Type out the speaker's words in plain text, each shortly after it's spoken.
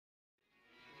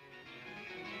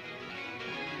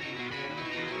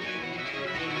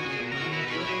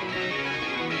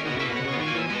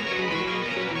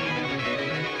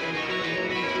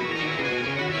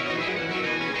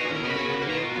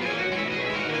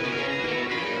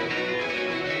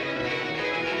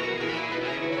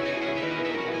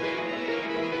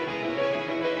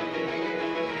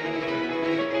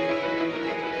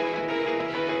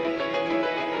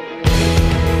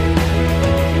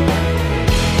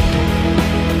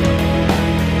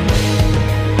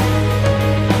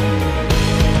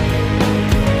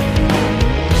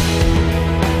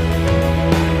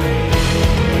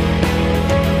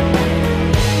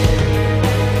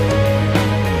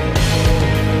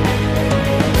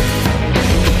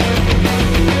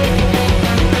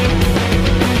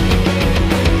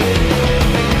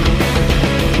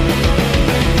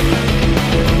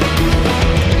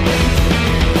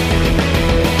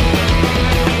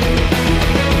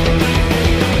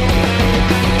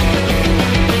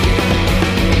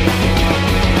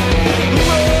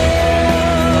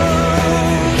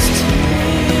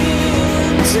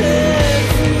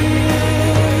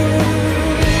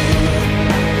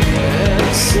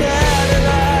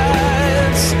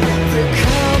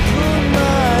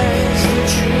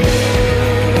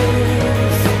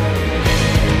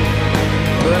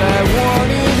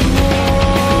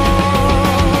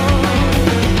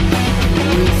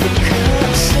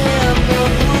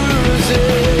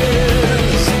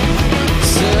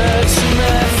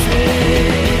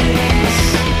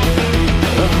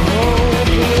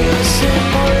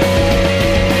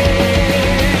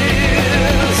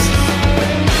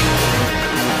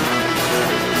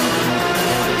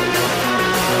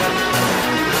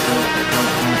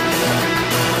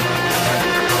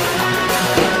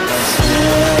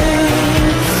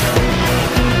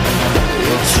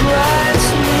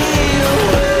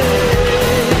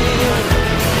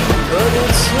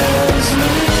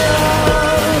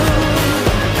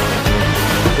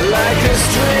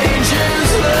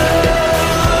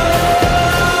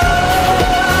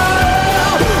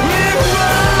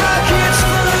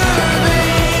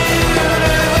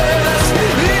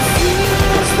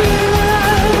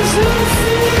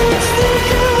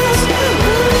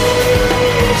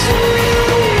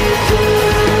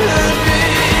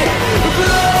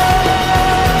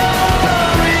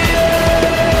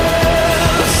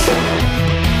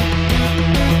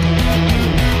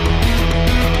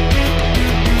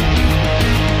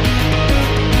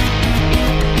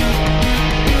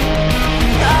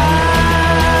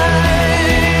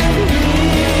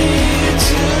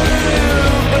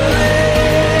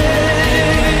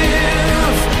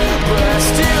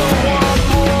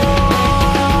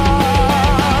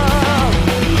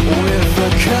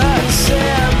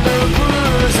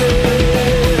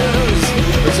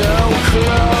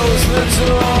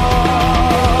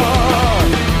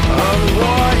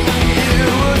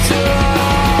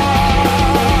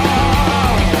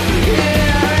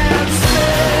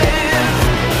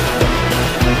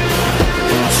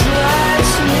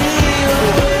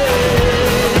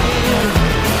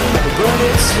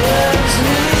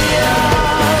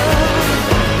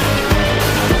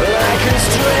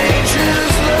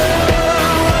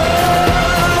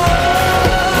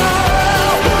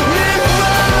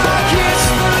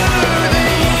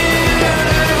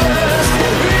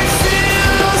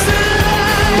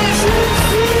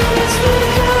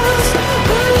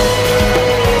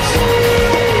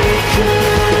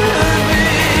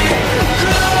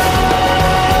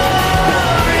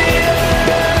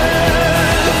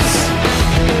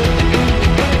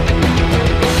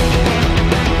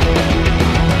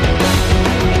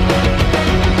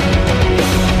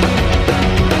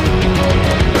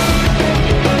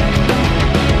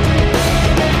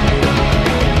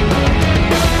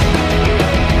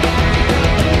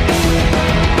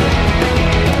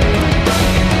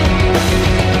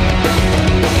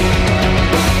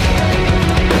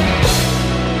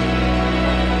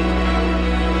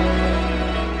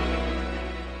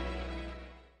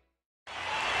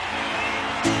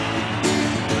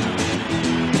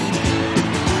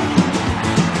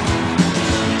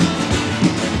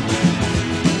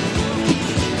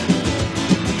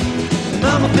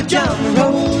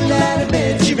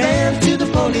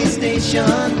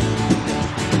attention.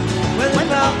 When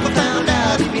Papa found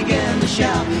out, he began to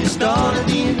shout. He started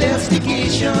the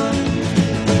investigation.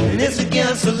 And it's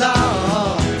against the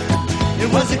law.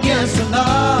 It was against the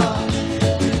law.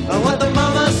 What the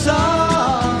mama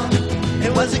saw,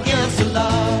 it was against the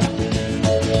law.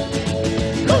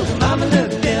 The mama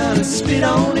looked down and spit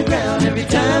on the ground every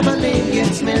time my name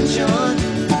gets mentioned.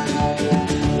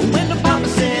 When the papa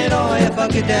said, oh, if I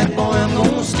get that boy, I'm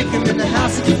gonna stick him in the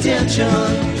house of detention.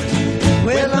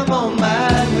 Well, I'm on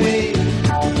my way.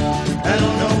 I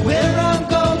don't know where I'm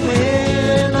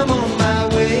going. I'm on my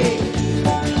way.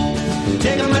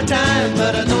 Taking my time,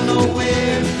 but I don't know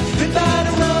where. Goodbye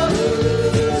to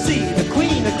Rosie, the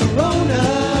queen of Corona.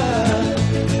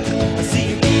 I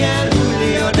see me and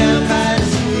Julio down by the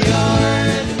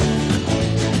schoolyard.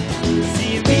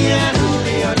 See me and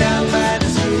Julio down by the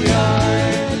schoolyard.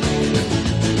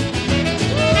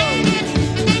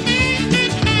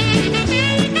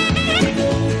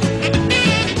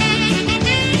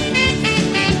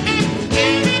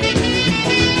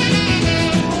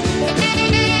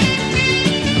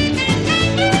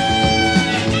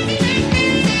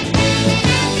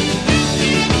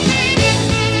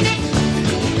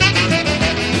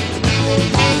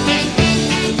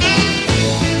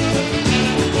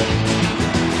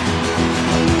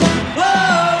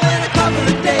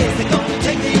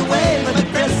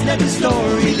 The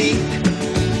story leaked.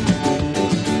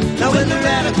 Now when the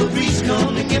radical priest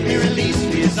come to get me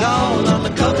released, it's all on the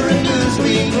cover of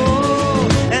Newsweek. Oh,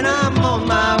 and I'm on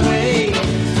my way.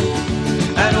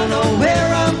 I don't know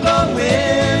where I'm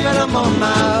going, but I'm on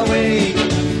my way.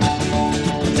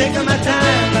 I'm taking my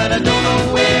time, but I don't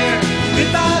know where.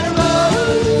 Goodbye to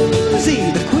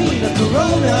Rosie, the queen of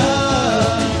Corona.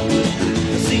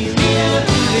 See me and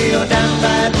Julio down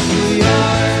by the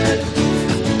schoolyard.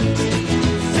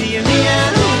 Me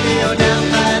and Julio down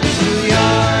by the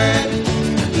schoolyard.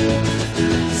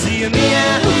 See me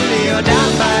and Julio down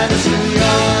by the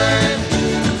schoolyard.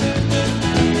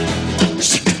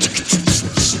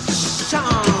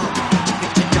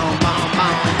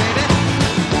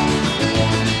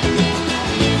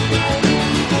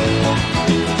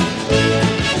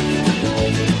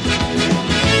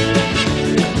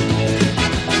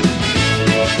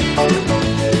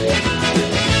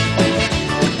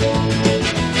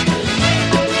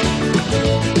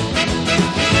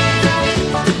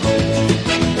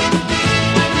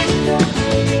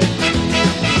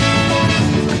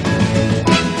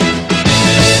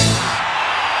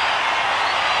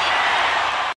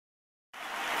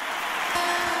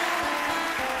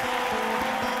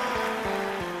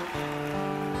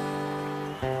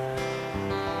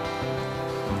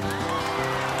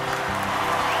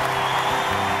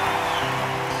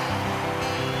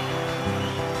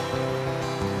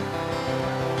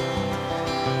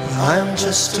 I'm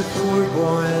just a poor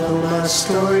boy, though my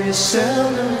story is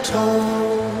seldom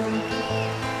told.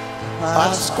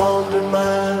 I've squandered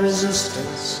my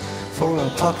resistance for a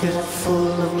pocket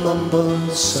full of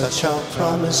mumbles, such are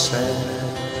promises.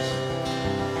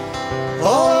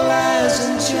 All lies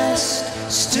and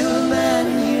jest, still a man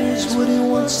hears what he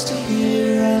wants to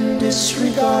hear and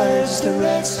disregards the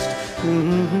rest.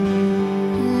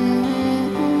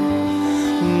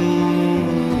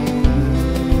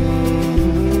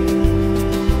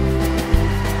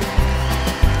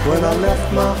 When I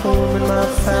left my home and my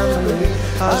family,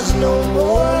 I was no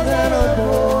more than a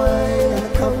boy in the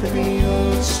company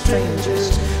of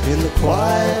strangers, in the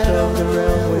quiet of the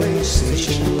railway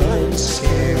station, running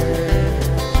scared,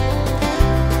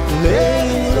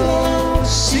 laying low,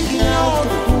 seeking out the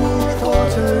poor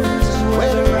quarters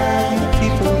where the ragged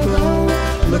people go,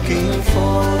 looking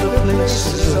for the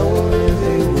places only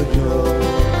they would know.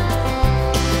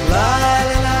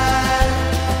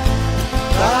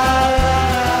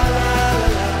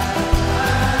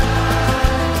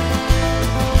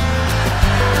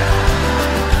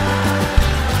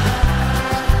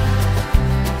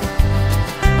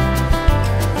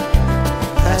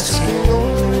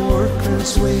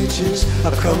 Wages, I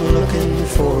come looking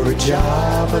for a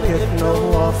job, I get no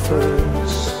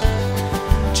offers.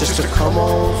 Just to come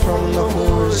on from the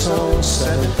horse on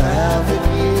 7th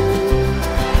Avenue.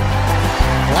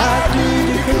 I do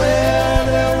declare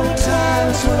there were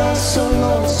times when I was so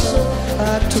lonesome,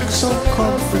 I took some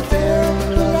comfort there.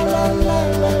 La la la la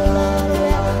la la.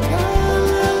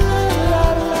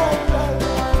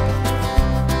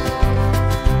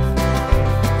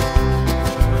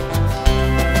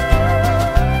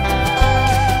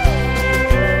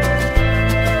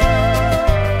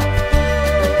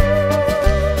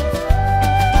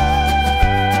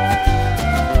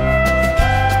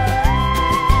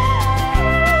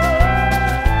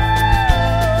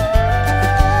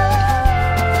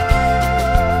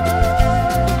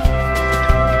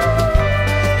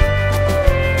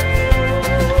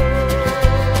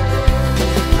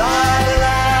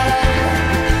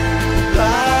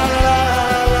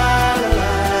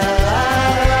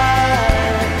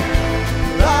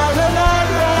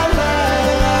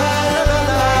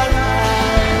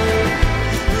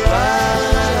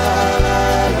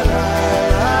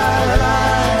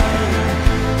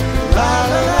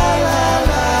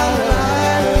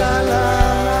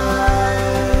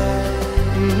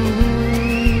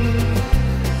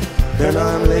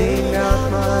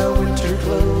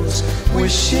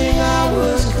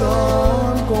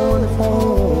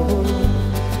 home,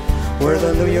 where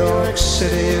the New York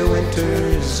City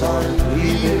winters are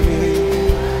leaving me.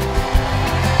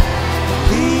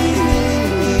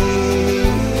 Leaving me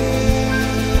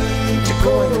to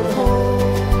going home.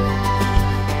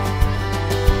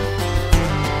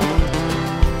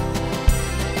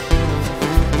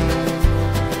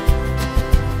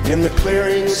 In the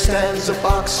clearing stands a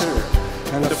boxer,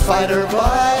 and the fighter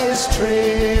buys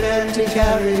trade, and he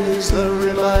carries the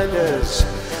reminders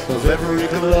of every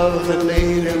glove that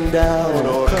laid him down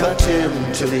or cut him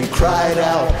till he cried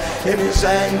out in his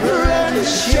anger and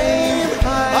his shame,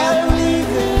 I'm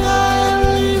leaving,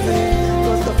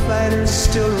 but the fighter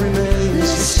still remains,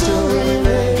 he still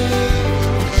remains.